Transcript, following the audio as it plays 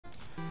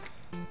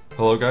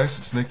Hello guys,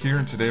 it's Nick here,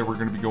 and today we're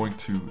going to be going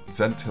to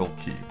Zhentil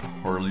Keep,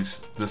 or at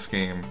least this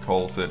game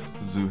calls it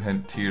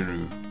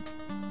Zhentil.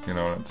 You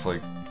know, it's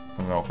like, I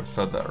don't know if I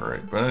said that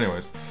right, but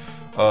anyways,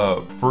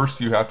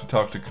 first you have to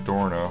talk to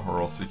Cadorna, or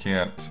else you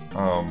can't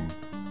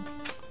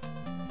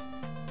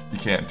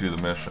do the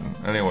mission.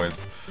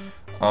 Anyways,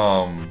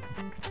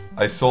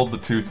 I sold the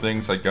two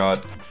things I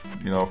got,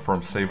 you know,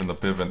 from saving the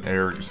Biv and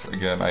Air. Just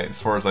again,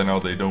 as far as I know,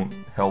 they don't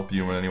help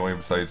you in any way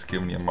besides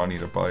giving you money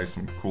to buy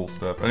some cool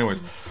stuff.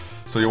 Anyways,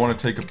 so you want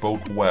to take a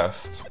boat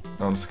west.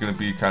 It's going to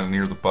be kind of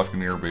near the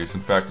Buccaneer base.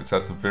 In fact, it's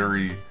at the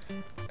very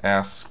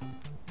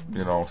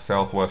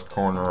southwest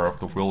corner of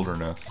the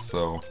wilderness.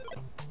 So,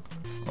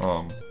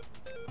 I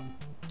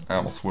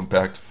almost went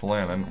back to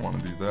Flan. I didn't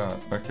want to do that.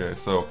 Okay,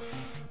 so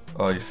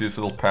you see this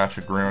little patch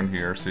of ground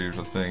here. See, there's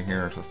a thing here,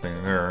 there's a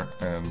thing there,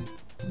 and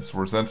this is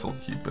where Zhentil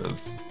Keep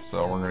is.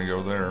 So we're gonna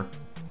go there.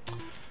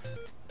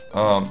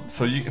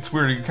 It's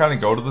weird, you can kind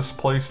of go to this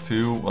place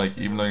too, like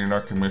even though you're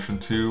not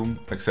commissioned to,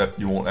 except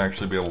you won't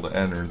actually be able to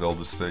enter. They'll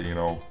just say, you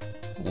know,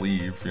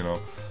 leave, you know.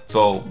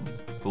 So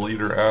the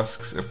leader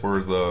asks if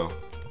we're the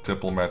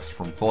diplomats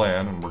from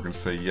Flan, and we're gonna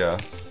say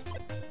yes.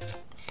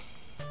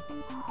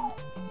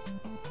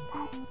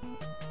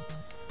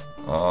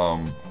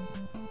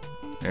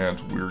 And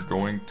we're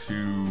going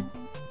to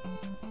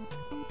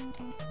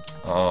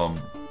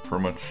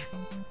pretty much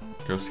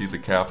go see the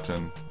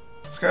captain.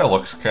 This guy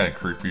looks kind of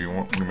creepy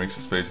when he makes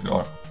his face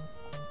go.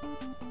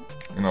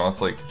 You know,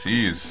 it's like,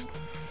 jeez.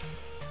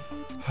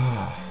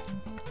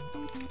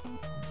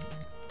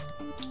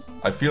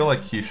 I feel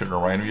like he should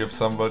remind me of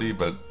somebody,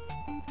 but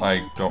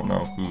I don't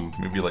know who.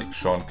 Maybe like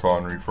Sean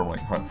Connery from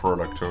like Hunt for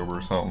Red October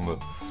or something.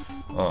 But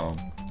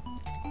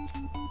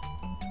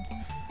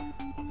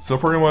so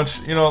pretty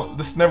much, you know,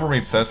 this never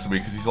made sense to me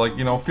because he's like,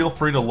 you know, feel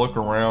free to look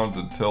around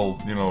until,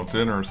 you know,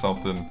 dinner or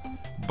something.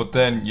 But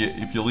then,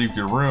 if you leave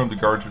your room, the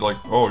guards are like,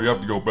 oh, you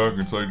have to go back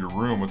inside your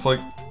room. It's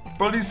like,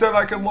 but he said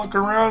I could look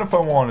around if I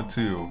wanted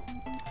to.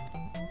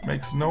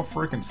 Makes no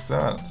freaking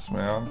sense,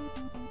 man.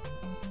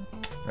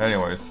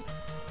 Anyways.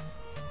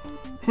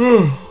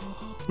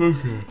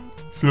 Okay,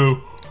 so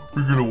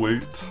we're gonna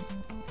wait.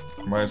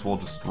 Might as well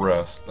just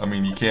rest. I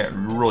mean, you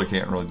really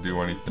can't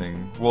do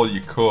anything. Well,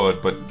 you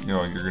could, but, you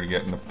know, you're gonna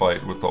get in a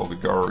fight with all the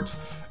guards.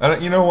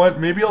 And you know what?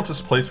 Maybe I'll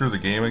just play through the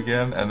game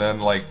again, and then,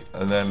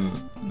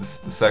 the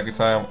second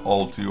time,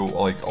 I'll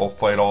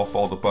fight off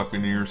all the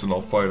Buccaneers, and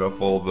I'll fight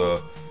off all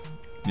the,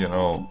 you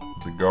know,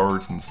 the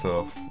guards and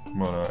stuff.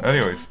 But,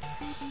 anyways,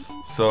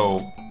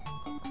 so,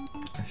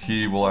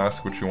 he will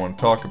ask what you want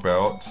to talk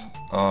about.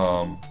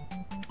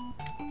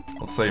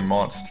 Let's say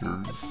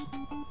monsters.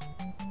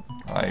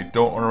 I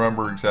don't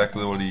remember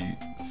exactly what he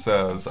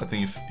says. I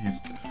think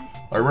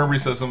I remember he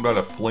says something about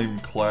a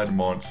flame-clad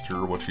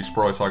monster, which he's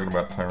probably talking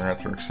about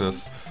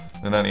Tyranthraxus.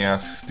 And then he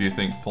asks, do you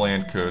think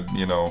Flan could,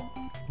 you know,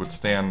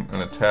 withstand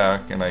an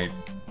attack? And I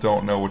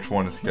don't know which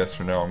one is yes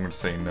or no. I'm going to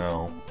say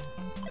no.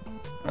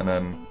 And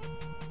then,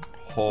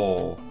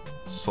 ho,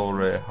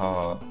 sore,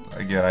 ha.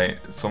 Again,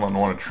 someone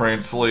want to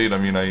translate. I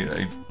mean,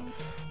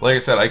 like I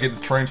said, I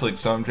could translate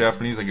some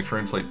Japanese, I could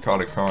translate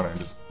katakana,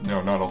 just, you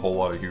know, not a whole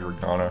lot of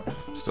hiragana.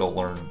 I'm still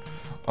learning.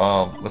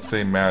 Let's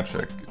say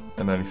magic.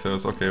 And then he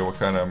says, okay, what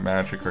kind of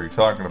magic are you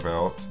talking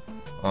about?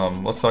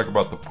 Let's talk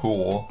about the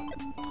pool.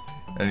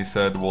 And he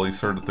said, well,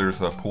 he's heard that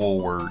there's a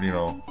pool where, you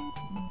know,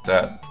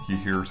 that he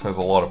hears has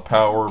a lot of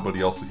power, but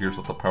he also hears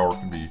that the power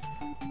can be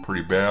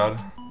pretty bad.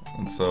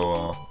 And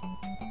so,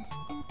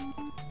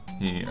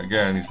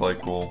 he's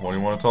like, well, what do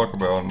you want to talk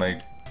about? And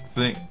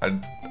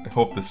I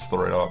hope this is the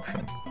right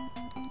option.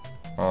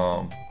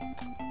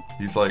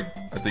 He's like,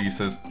 I think he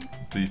says,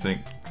 do you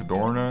think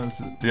Cadorna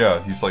is it?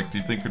 Yeah, he's like, do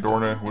you think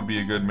Cadorna would be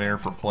a good mayor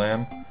for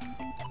Flan?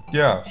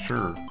 Yeah,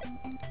 sure.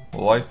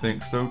 Well, I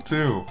think so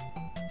too.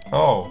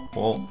 Oh,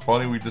 well,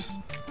 funny, we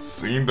just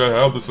seem to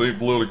have the same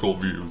political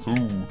views.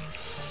 Ooh.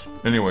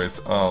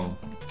 Anyways,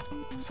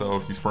 so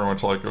he's pretty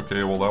much like,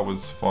 okay, well, that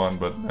was fun,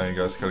 but now you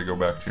guys gotta go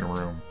back to your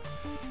room.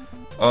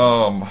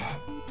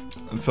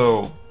 And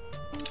so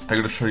I'm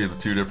going to show you the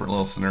two different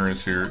little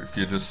scenarios here. If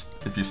you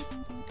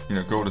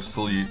know, go to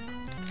sleep,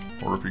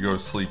 or if you go to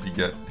sleep, you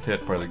get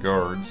hit by the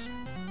guards.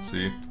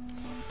 See?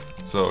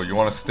 So you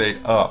want to stay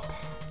up.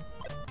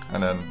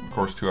 And then, of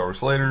course, 2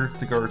 hours later,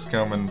 the guards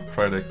come and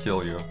try to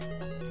kill you.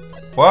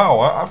 Wow,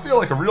 I feel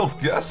like a real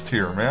guest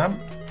here, man.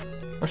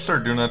 I should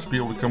start doing that to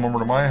people who come over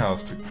to my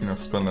house to, you know,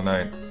 spend the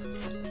night.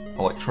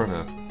 I'll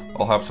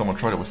have someone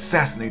try to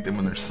assassinate them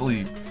in their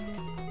sleep.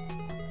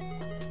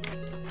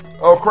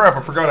 Oh crap,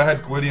 I forgot I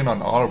had Gwydion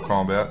on auto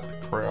combat.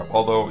 Crap.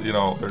 Although, you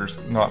know, there's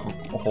not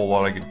a whole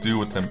lot I could do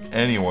with him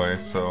anyway,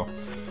 so.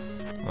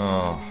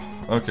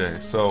 Okay,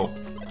 so.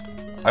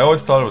 I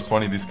always thought it was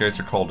funny these guys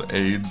are called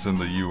AIDS in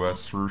the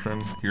US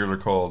version. Here they're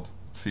called,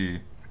 let's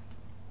see.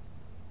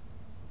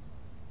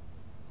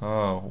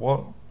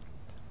 What?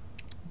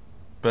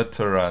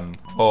 Veteran.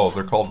 Oh,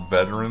 they're called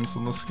veterans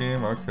in this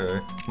game? Okay.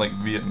 Like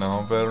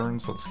Vietnam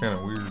veterans? That's kind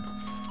of weird.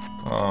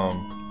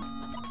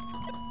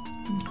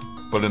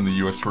 but in the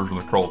US version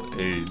they're called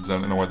AIDS. I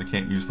don't know why they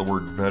can't use the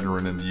word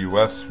veteran in the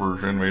US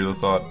version. Maybe they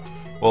thought,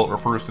 well, it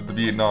refers to the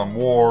Vietnam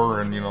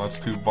War, and, you know, it's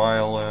too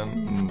violent.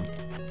 And,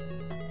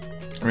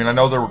 I mean, I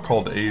know they were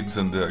called AIDS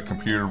in the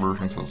computer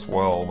versions as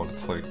well, but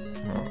it's like,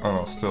 you know, I don't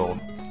know, still,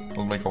 it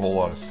doesn't make a whole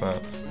lot of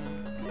sense.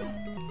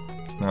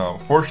 Now,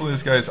 fortunately,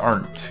 these guys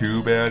aren't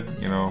too bad,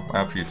 you know,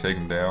 after you take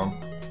them down.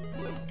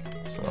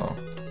 So,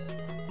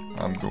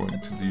 I'm going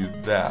to do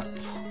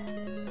that.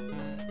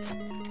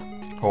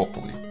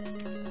 Hopefully.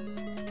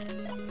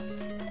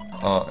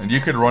 And you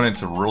could run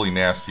into really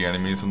nasty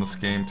enemies in this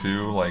game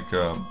too, like,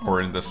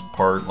 or in this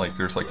part, like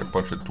there's like a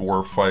bunch of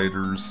dwarf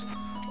fighters.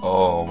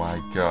 Oh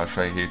my gosh,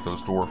 I hate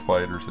those dwarf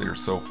fighters. They are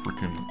so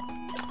freaking...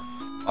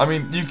 I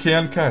mean, you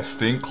can kind of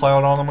stink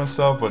cloud on them and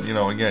stuff, but, you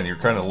know, again, you're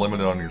kind of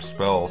limited on your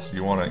spells, so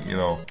you want to, you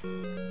know,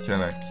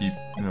 kind of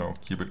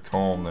keep it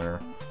calm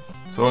there.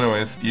 So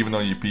anyways, even though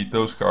you beat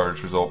those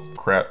guards, there's a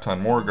crap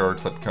ton more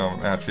guards that come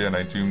at you, and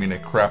I do mean a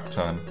crap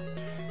ton.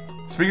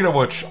 Speaking of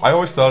which, I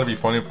always thought it'd be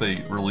funny if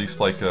they released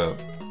like a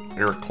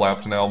Eric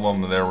Clapton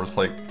album and there was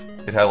like,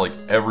 it had like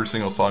every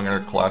single song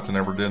Eric Clapton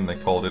ever did and they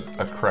called it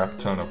a crap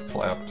ton of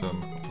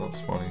Clapton.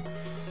 That's funny.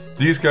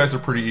 These guys are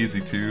pretty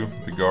easy too,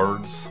 the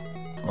guards.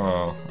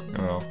 You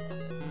know,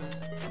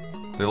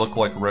 they look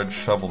like red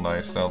Shovel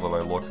Knights now that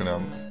I look at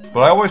them.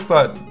 But I always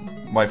thought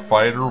my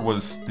fighter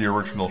was the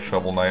original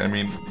Shovel Knight. I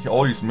mean,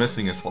 all he's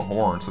missing is the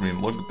horns. I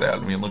mean, look at that. I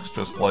mean, it looks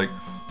just like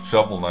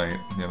Shovel Knight,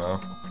 you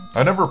know.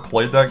 I never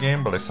played that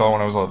game, but I saw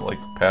when I was on like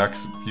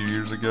PAX a few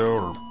years ago,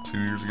 or 2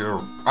 years ago,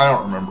 or I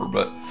don't remember,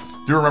 but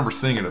I do remember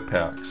seeing it at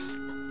PAX.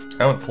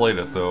 I haven't played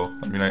it though.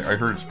 I mean, I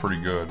heard it's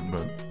pretty good,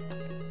 but...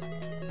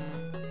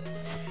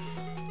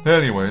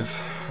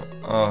 Anyways,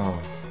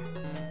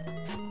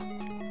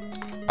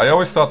 I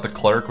always thought the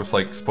cleric was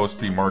like supposed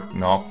to be Mark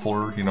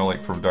Knopfler, you know,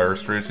 like from Dire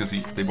Straits, because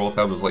they both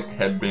have those like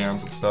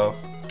headbands and stuff.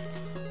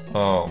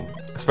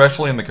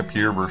 Especially in the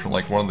computer version,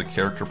 like one of the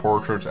character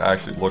portraits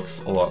actually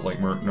looks a lot like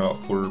Mark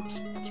Knopfler.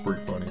 It's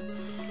pretty funny.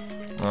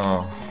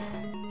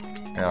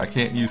 Yeah, I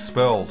can't use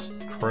spells.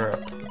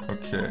 Crap.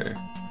 Okay.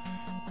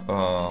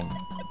 I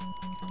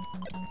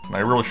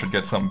really should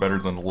get something better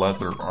than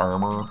leather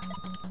armor,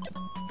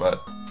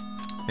 but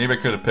maybe I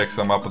could have picked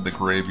some up at the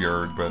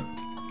graveyard, but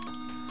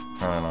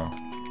I don't know.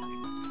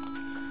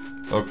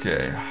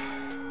 Okay.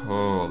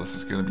 Oh, this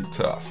is gonna be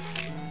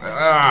tough.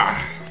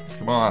 Ah,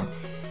 come on.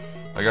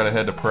 I gotta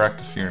head to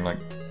practice here in like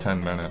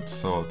 10 minutes,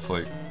 so it's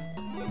like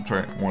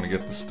I want to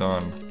get this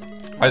done.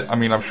 I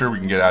mean, I'm sure we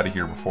can get out of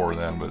here before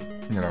then, but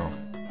you know.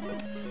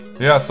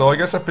 Yeah, so I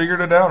guess I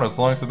figured it out. As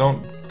long as I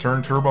don't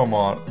turn turbo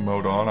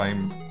mode on,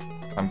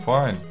 I'm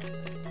fine.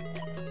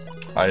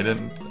 I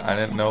didn't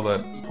know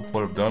that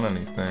would have done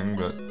anything,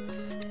 but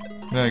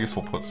yeah, I guess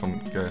we'll put some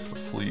guys to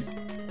sleep.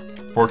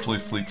 Fortunately,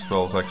 sleep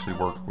spells actually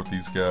work with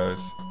these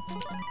guys.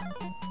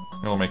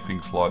 It'll make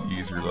things a lot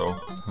easier though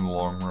in the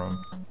long run.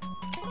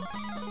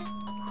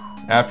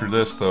 After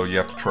this, though, you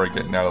have to try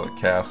getting out of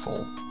the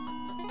castle,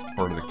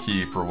 or the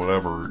keep, or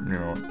whatever, you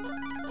know,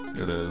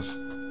 it is.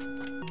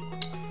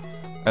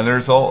 And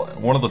there's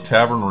one of the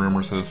tavern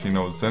rumors is, you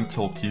know,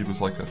 Zhentil Keep is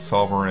like a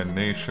sovereign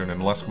nation.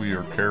 Unless we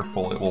are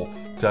careful, it will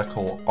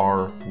deckle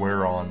our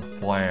whereon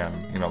flan.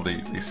 You know,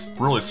 they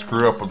really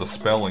screw up with the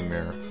spelling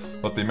there.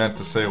 What they meant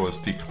to say was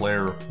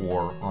declare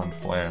war on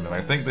flan, and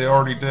I think they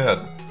already did.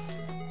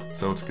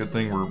 So it's a good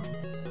thing we're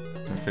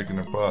kicking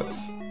their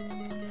butts.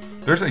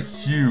 There's a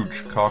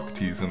huge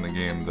cocktease in the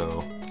game,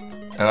 though.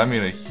 And I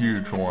mean a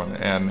huge one,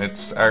 and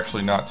it's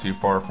actually not too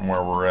far from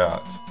where we're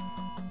at.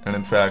 And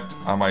in fact,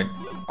 I'm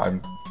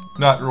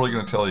not really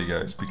going to tell you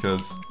guys,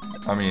 because,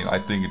 I mean, I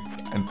think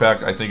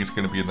it's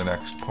going to be in the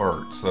next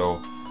part,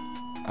 so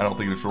I don't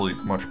think there's really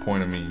much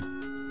point in me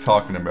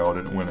talking about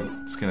it when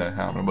it's going to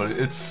happen. But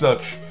it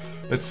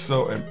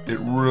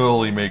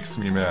really makes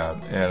me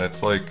mad, and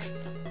it's like,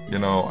 you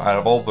know, out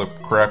of all the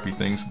crappy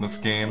things in this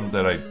game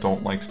that I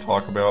don't like to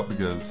talk about,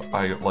 because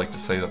I like to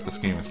say that this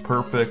game is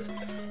perfect.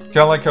 Kind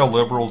of like how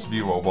liberals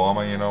view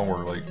Obama, you know,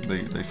 where like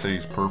they say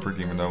he's perfect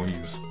even though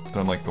he's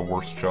done like the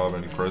worst job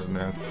any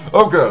president has.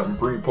 Oh god, I'm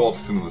bringing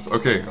politics into this.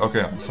 Okay,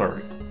 I'm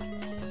sorry.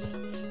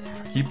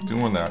 I keep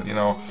doing that, you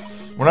know.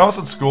 When I was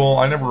in school,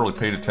 I never really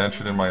paid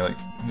attention in my, like,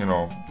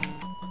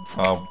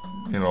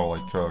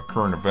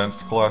 current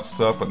events class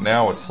stuff, but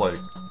now it's like,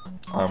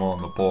 I'm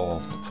on the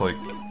ball. It's like,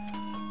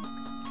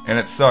 and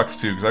it sucks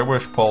too, because I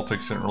wish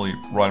politics didn't really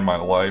run my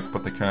life,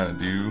 but they kind of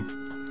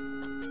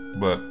do.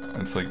 But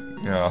it's like,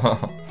 yeah.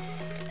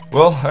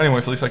 Well,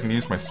 anyways, at least I can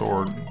use my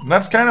sword. And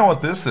that's kind of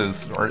what this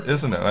is, or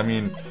isn't it? I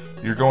mean,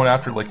 you're going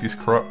after like these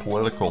corrupt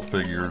political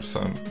figures,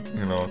 and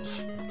you know,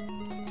 it's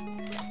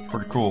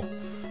pretty cool.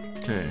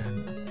 Okay,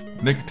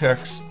 Nick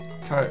attacks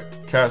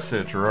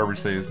Kasich, or however you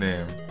say his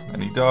name,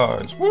 and he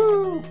dies.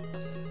 Woo!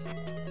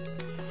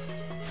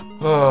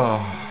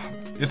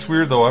 It's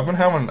weird though, I've been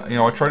having, you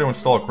know, I tried to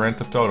install Grand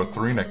Theft Auto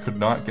 3 and I could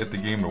not get the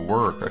game to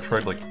work. I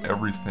tried like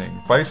everything.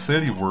 Vice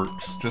City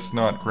works, just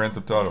not Grand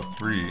Theft Auto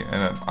 3,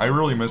 and I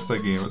really missed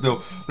that game.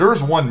 Though, there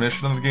was one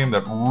mission in the game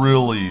that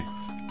really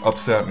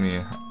upset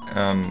me,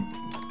 and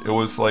It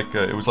was like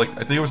I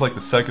think it was like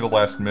the second to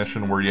last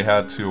mission where you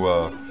had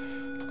to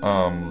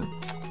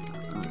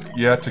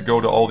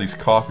go to all these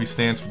coffee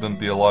stands within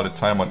the allotted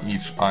time on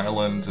each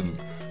island, and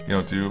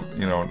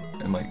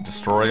and like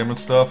destroy them and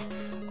stuff.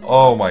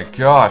 Oh my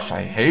gosh,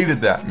 I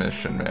hated that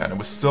mission, man. It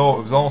was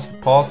almost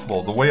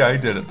impossible. The way I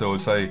did it though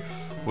is I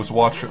was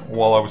watching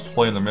while I was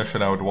playing the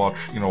mission. I would watch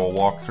a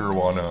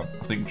walkthrough on I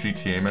think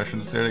GTA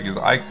missions did it, because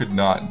I could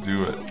not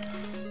do it.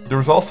 There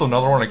was also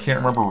another one, I can't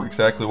remember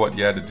exactly what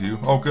you had to do.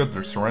 Oh good,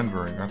 they're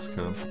surrendering, that's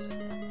good.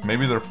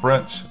 Maybe they're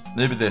French.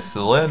 Maybe they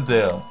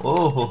surrender.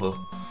 Oh.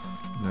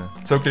 Yeah.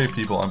 It's okay,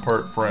 people, I'm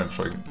part French.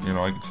 I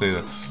can say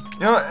that.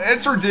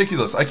 It's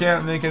ridiculous. I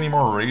can't make any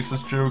more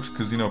racist jokes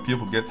because,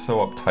 people get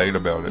so uptight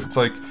about it. It's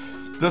like,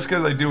 just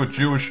because I do a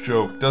Jewish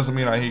joke doesn't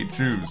mean I hate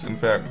Jews. In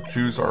fact,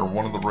 Jews are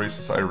one of the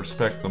races I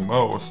respect the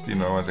most,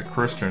 as a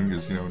Christian,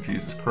 because,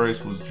 Jesus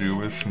Christ was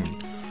Jewish,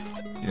 and,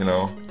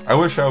 I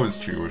wish I was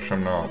Jewish.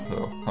 I'm not,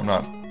 though. I'm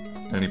not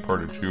any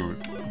part of Jew.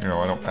 I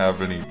don't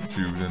have any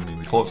Jews in me.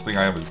 The closest thing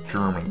I have is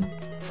German.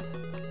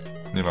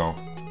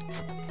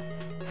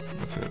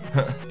 That's it.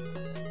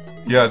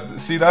 Yeah,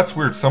 see, that's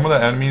weird. Some of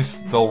the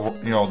enemies,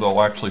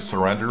 they'll actually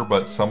surrender,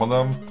 but some of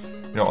them,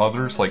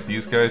 others, like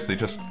these guys, they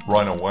just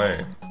run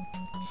away.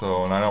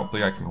 So, and I don't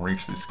think I can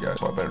reach these guys,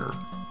 so I better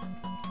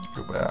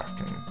go back.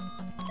 And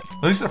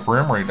at least the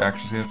frame rate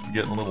actually seems to be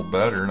getting a little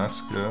better, and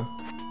that's good.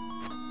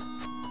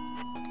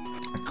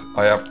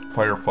 I have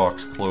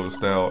Firefox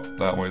closed out,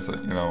 that way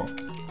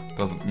that,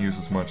 doesn't use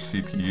as much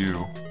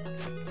CPU.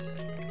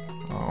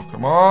 Oh,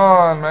 come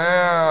on,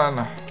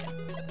 man!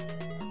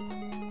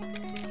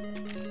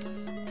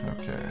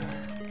 Okay.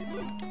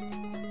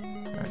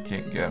 I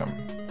can't get him.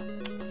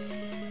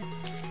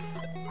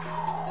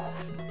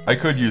 I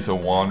could use a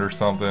wand or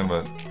something,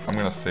 but I'm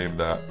gonna save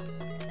that.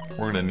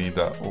 We're gonna need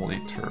that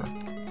later.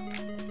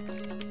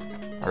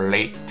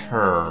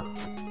 Later.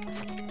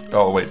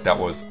 Oh wait, that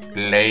was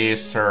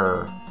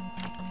laser.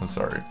 I'm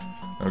sorry.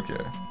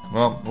 Okay.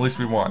 Well, at least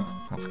we won.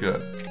 That's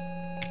good.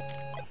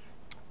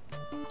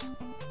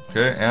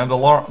 Okay, and the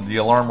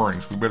alarm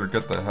rings. We better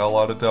get the hell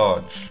out of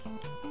Dodge.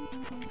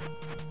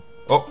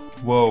 Oh,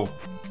 whoa.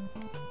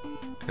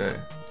 Okay.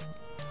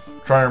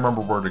 Trying to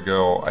remember where to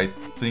go. I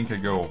think I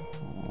go...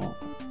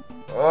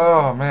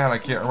 Oh, man, I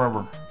can't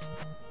remember.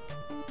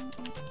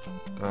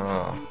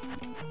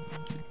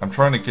 I'm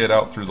trying to get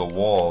out through the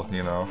wall,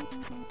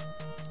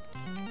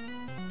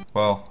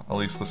 Well, at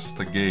least this is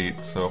the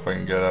gate, so if I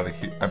can get out of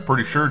here... I'm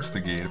pretty sure it's the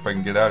gate. If I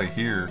can get out of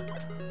here...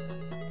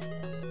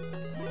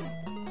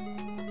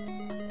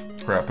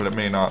 Crap, but it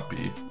may not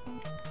be.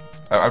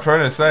 I'm trying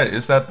to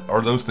decide,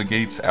 are those the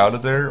gates out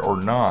of there or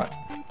not?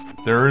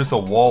 There is a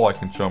wall I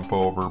can jump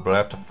over, but I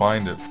have to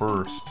find it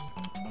first.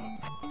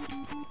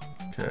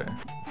 Okay.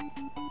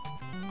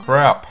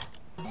 Crap.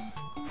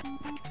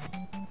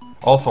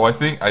 Also, I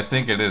think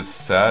it is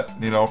set,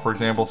 for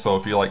example, so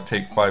if you like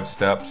take 5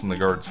 steps and the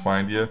guards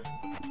find you.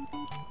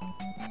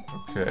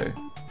 Okay.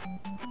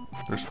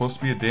 There's supposed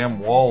to be a damn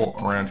wall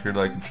around here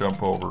that I can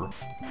jump over.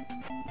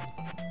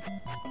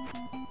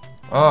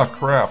 Ah,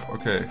 crap.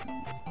 Okay.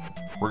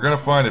 We're gonna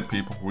find it,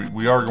 people.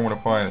 We are going to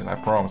find it, I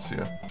promise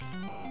you.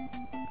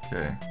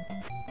 Okay.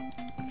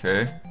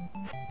 Okay.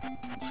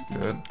 That's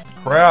good.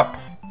 Crap!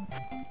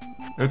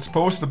 It's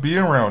supposed to be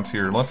around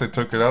here, unless I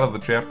took it out of the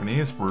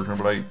Japanese version,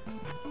 but I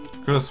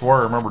could have swore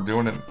I remember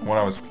doing it when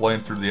I was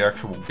playing through the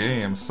actual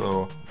game,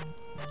 so...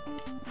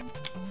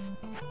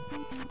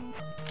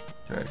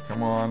 Okay,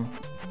 come on.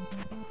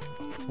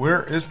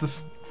 Where is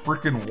this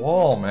freaking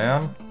wall,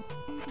 man?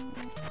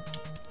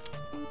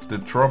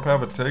 Did Trump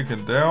have it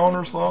taken down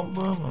or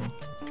something?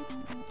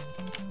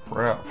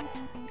 Crap.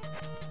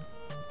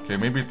 Okay,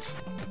 maybe it's...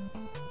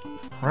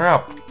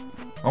 Crap!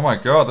 Oh my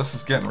god, this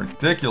is getting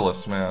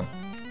ridiculous, man.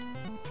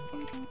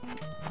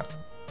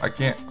 I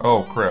can't...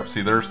 Oh, crap.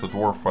 See, there's the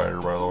dwarf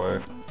fighter, by the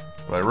way.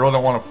 But I really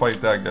don't want to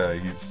fight that guy.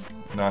 He's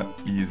not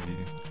easy.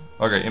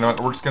 Okay, you know what?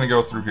 We're just gonna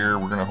go through here.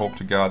 We're gonna hope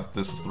to God that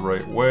this is the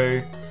right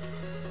way.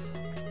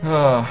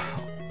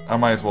 I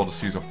might as well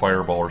just use a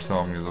fireball or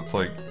something, because it's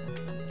like,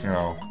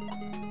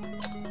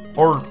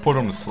 or put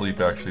them to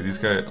sleep, actually. These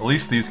guys, at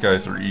least these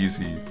guys are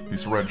easy.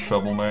 These red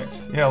shovel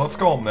knights. Yeah, let's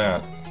call them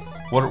that.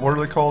 What are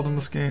they called in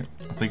this game?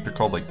 I think they're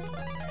called, like,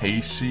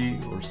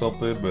 Heishi or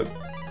something, but...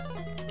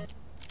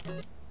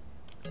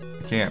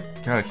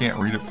 I can't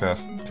read it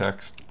fast.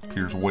 Text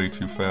appears way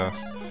too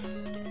fast.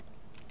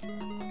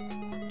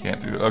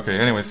 Can't do it. Okay,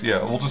 anyways,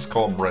 yeah, we'll just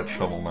call them red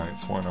shovel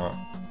knights. Why not?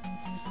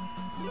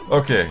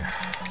 Okay,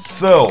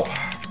 so...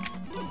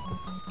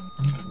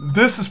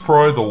 This is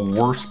probably the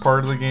worst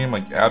part of the game,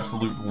 like,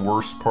 absolute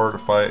worst part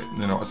if I,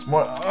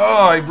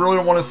 I really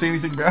don't want to say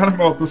anything bad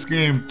about this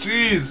game.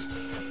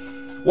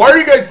 Jeez. Why are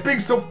you guys being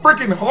so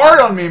freaking hard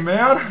on me,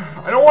 man?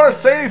 I don't want to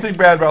say anything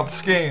bad about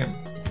this game.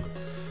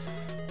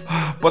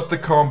 But the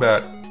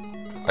combat,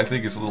 I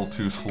think, is a little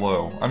too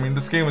slow. I mean,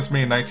 this game was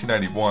made in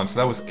 1991, so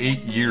that was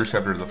 8 years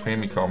after the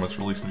Famicom was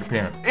released in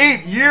Japan.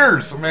 8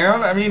 years,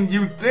 man! I mean,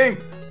 you'd think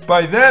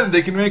by then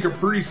they can make a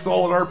pretty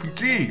solid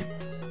RPG.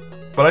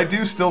 But I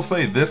do still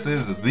say this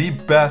is the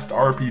best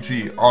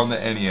RPG on the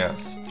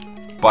NES.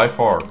 By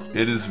far.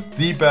 It is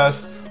the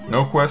best,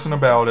 no question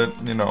about it.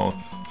 You know,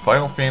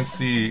 Final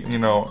Fantasy, you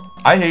know,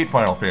 I hate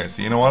Final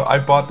Fantasy. You know what? I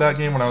bought that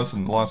game when I was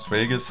in Las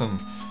Vegas and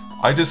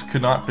I just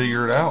could not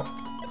figure it out.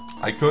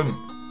 I couldn't.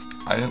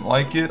 I didn't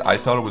like it. I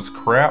thought it was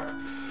crap.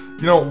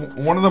 You know,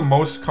 one of the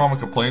most common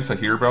complaints I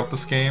hear about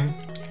this game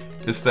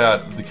is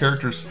that the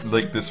characters,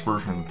 like this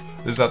version,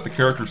 is that the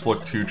characters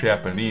look too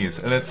Japanese.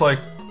 And it's like,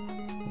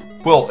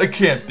 well, it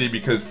can't be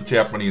because the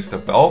Japanese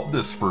developed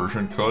this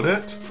version, could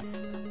it?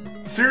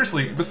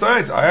 Seriously,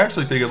 besides, I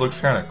actually think it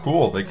looks kind of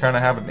cool. They kind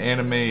of have an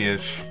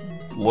anime-ish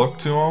look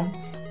to them.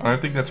 And I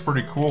think that's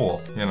pretty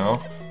cool, you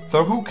know?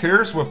 So who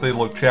cares if they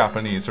look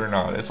Japanese or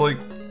not? It's like,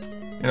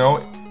 you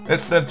know,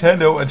 it's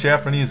Nintendo, a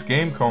Japanese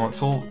game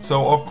console,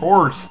 so of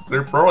course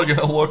they're probably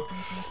gonna look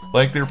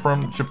like they're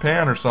from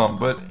Japan or something.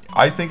 But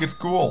I think it's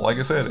cool. Like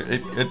I said,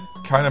 it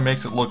kind of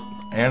makes it look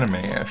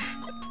anime-ish.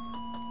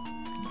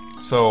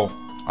 So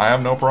I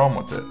have no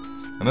problem with it.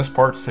 And this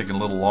part's taking a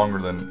little longer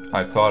than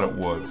I thought it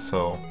would,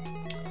 so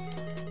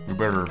we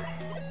better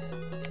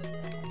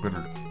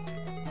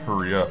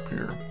hurry up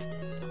here.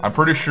 I'm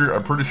pretty sure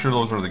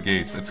those are the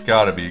gates. It's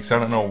gotta be, because I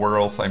don't know where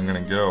else I'm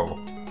gonna go.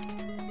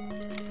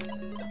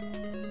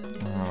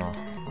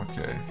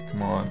 Okay,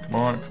 come on.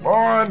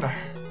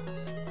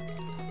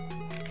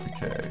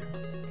 Okay.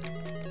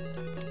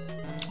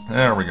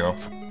 There we go.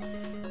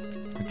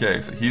 Okay,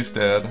 so he's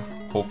dead.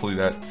 Hopefully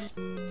that's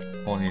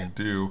all I need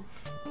to do.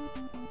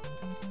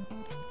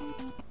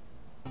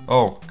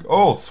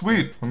 Oh,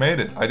 sweet! We made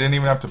it. I didn't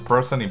even have to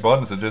press any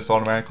buttons. It just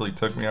automatically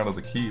took me out of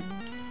the keep.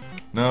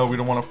 No, we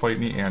don't want to fight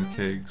any ant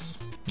kegs.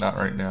 Not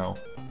right now.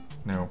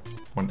 No,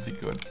 wouldn't be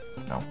good.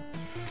 No.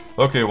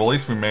 Okay, well at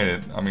least we made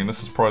it. I mean,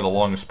 this is probably the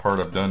longest part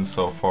I've done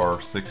so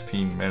far,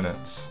 16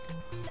 minutes.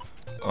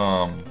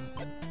 Now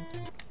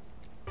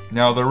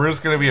there is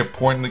going to be a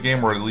point in the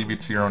game where I leave you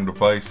to your own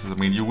devices. I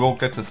mean, you will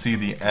get to see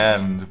the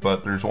end,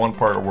 but there's one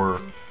part where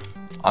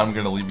I'm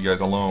going to leave you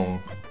guys alone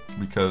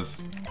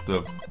because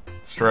the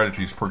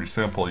strategy is pretty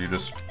simple. You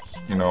just,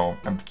 you know,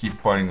 have to keep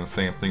fighting the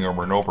same thing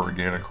over and over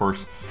again. Of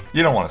course,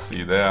 you don't want to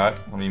see that.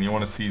 I mean, you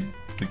want to see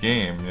the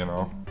game, you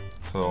know.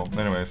 So,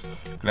 anyways,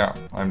 now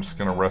I'm just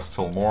gonna rest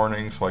till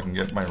morning so I can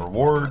get my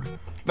reward.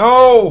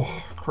 No!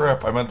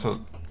 Crap, I meant to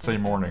say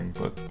morning,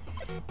 but...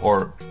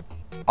 Or...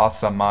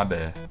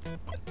 Asamade,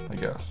 I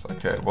guess.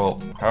 Okay,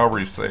 well, however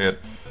you say it.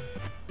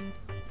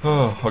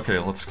 Okay,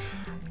 let's...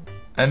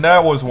 And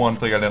that was one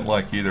thing I didn't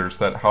like either, is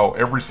that how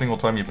every single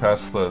time you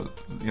pass the,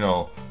 you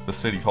know, the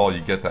city hall,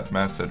 you get that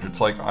message.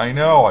 It's like, I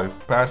know,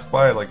 I've passed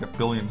by it like a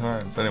billion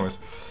times.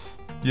 Anyways.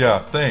 Yeah,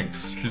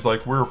 thanks. She's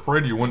like, we're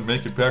afraid you wouldn't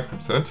make it back from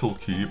Zhentil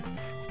Keep.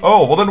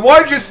 Oh, well then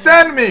why'd you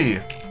send me?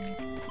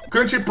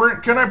 Couldn't you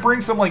can I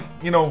bring some, like,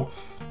 you know,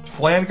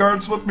 flan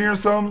guards with me or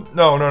something?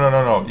 No.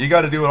 You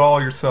gotta do it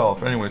all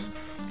yourself. Anyways,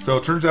 so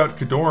it turns out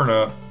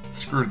Cadorna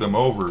screwed them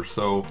over,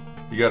 so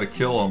you gotta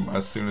kill them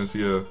as soon as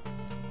you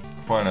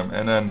find them.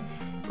 And then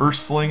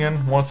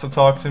Urslingen wants to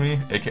talk to me,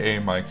 aka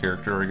my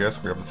character, I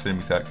guess. We have the same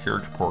exact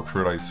character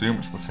portrait, I assume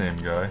it's the same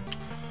guy.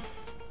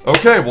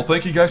 Okay, well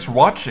thank you guys for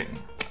watching.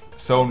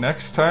 So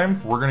next time,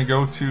 we're going to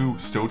go to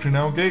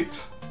Stojanau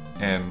Gate,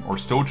 or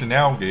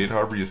Stojanau Gate,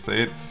 however you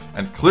say it,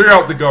 and clear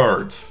out the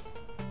guards.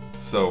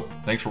 So,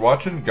 thanks for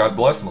watching, God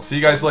bless, and I'll see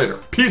you guys later.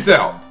 Peace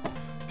out!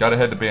 Gotta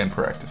head to band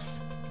practice.